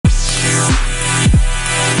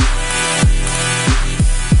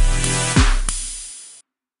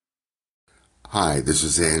Hi, this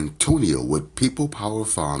is Antonio with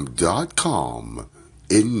PeoplePowerFarm.com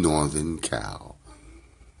in Northern Cal.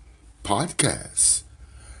 Podcast,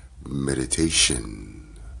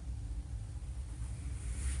 meditation.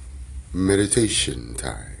 Meditation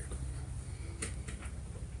time.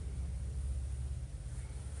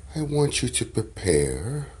 I want you to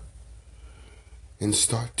prepare and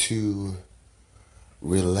start to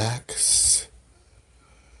relax.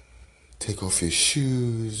 Take off your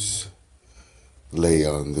shoes. Lay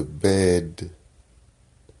on the bed.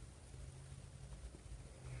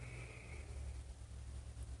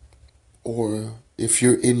 Or if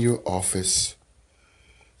you're in your office,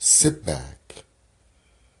 sit back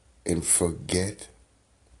and forget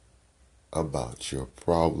about your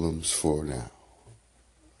problems for now.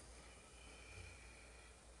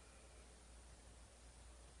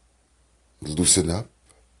 Loosen up.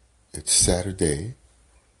 It's Saturday.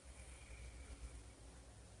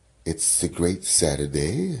 It's the great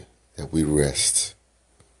Saturday that we rest.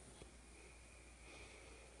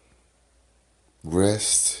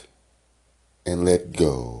 Rest and let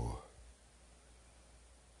go.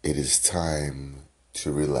 It is time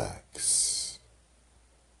to relax.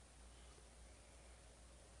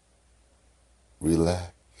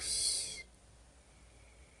 Relax.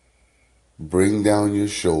 Bring down your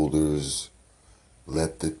shoulders.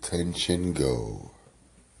 Let the tension go.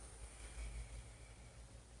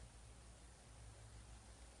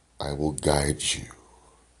 I will guide you.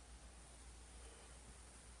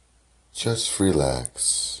 Just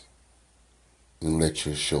relax and let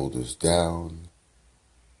your shoulders down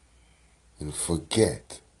and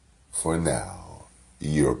forget for now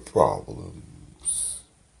your problems.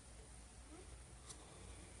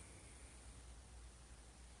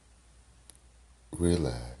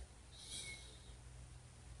 Relax.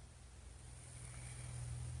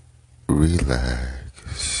 Relax.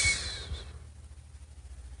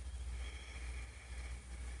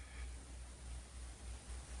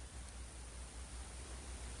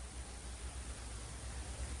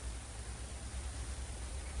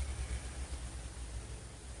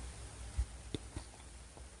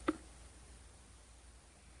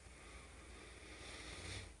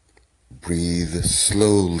 Breathe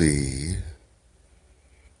slowly.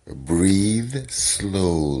 Breathe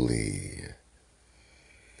slowly.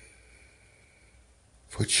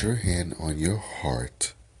 Put your hand on your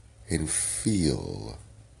heart and feel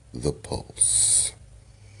the pulse.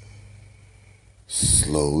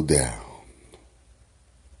 Slow down.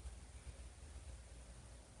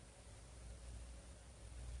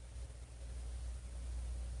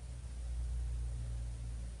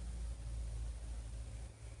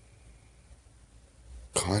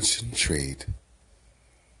 Concentrate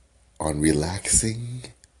on relaxing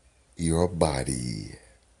your body.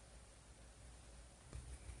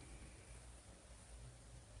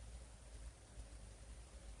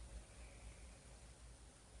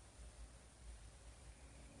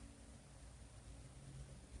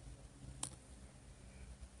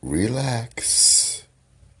 Relax.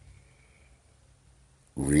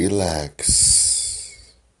 Relax.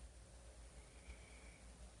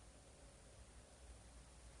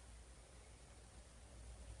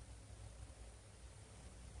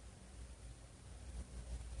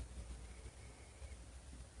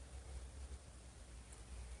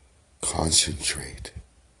 Concentrate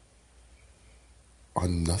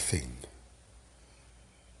on nothing.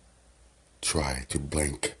 Try to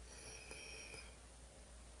blank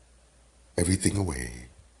everything away.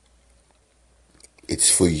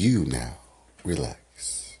 It's for you now.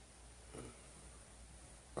 Relax.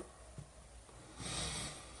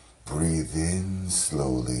 Breathe in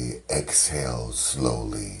slowly. Exhale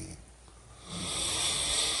slowly.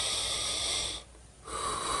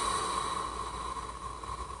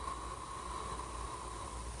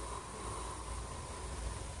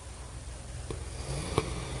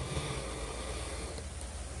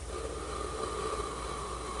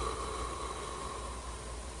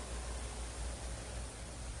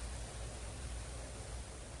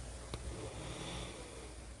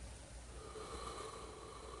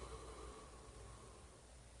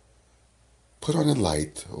 Put on a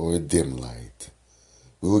light or a dim light.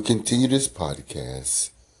 We will continue this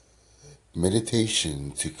podcast,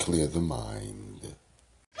 meditation to clear the mind.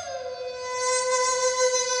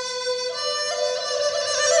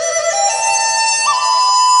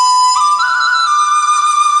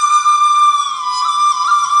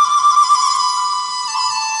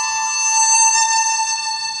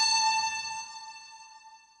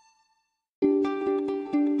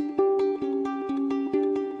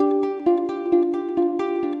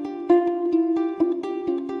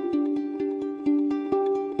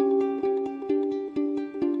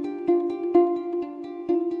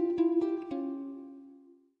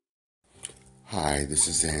 this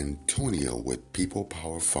is Antonio with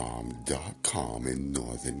PeoplePowerFarm.com in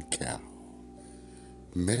Northern Cal.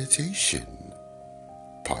 Meditation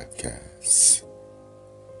Podcast.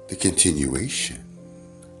 The continuation.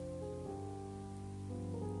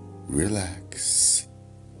 Relax.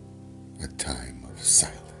 A time of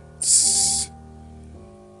silence.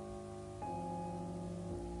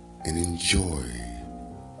 And enjoy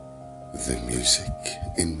the music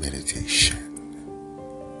in meditation.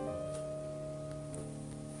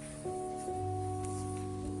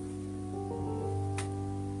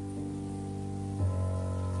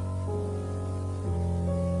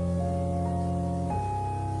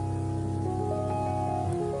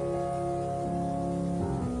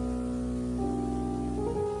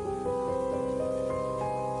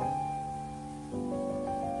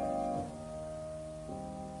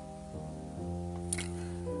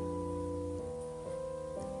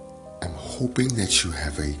 Hoping that you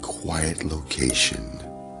have a quiet location.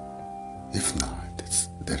 If not,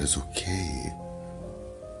 that is okay.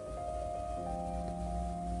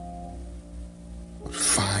 But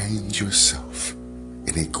find yourself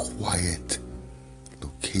in a quiet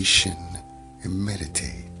location and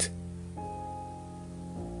meditate.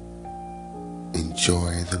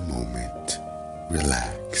 Enjoy the moment.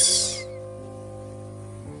 Relax.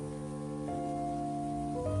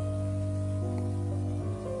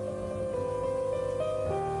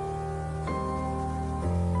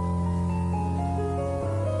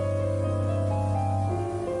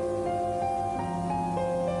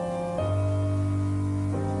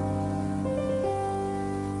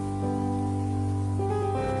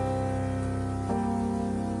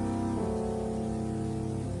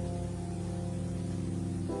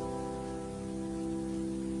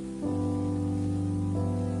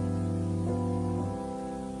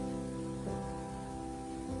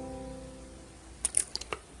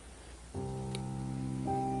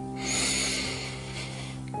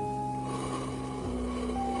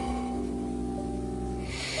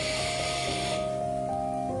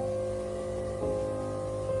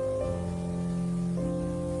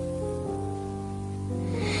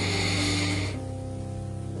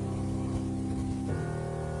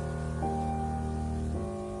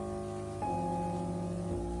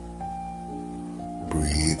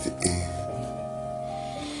 Breathe in.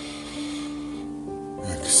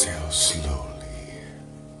 Exhale slowly.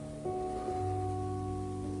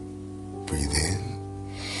 Breathe in.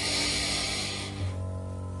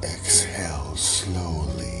 Exhale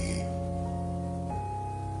slowly.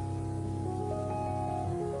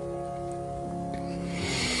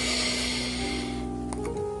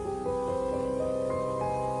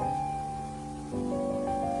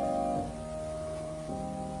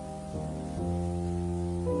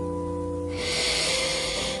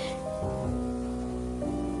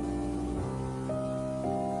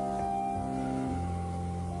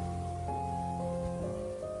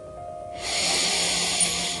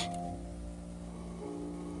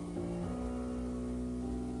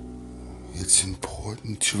 It's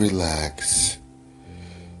important to relax.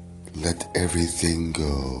 Let everything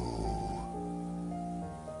go.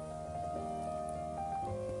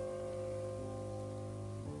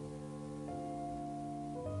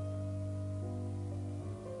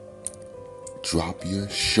 Drop your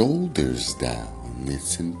shoulders down.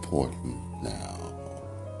 It's important now.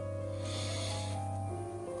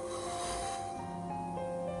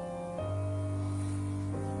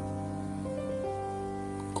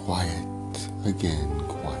 Quiet. Again,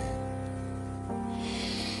 quiet.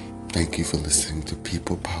 Thank you for listening to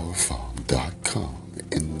PeoplePowerFarm.com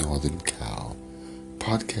in Northern Cal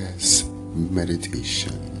podcast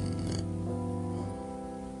meditation.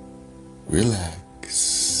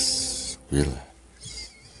 Relax. Relax.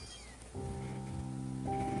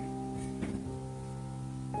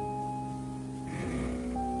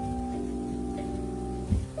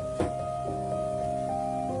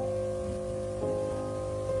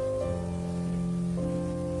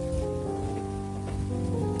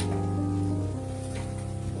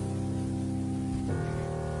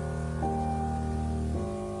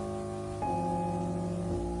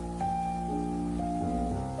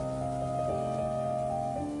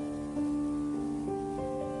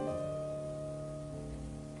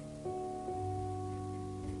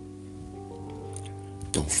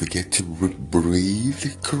 Don't forget to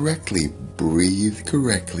breathe correctly. Breathe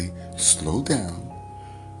correctly. Slow down.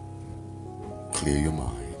 Clear your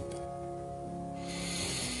mind.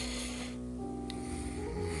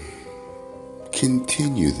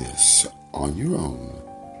 Continue this on your own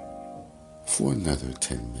for another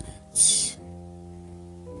 10 minutes.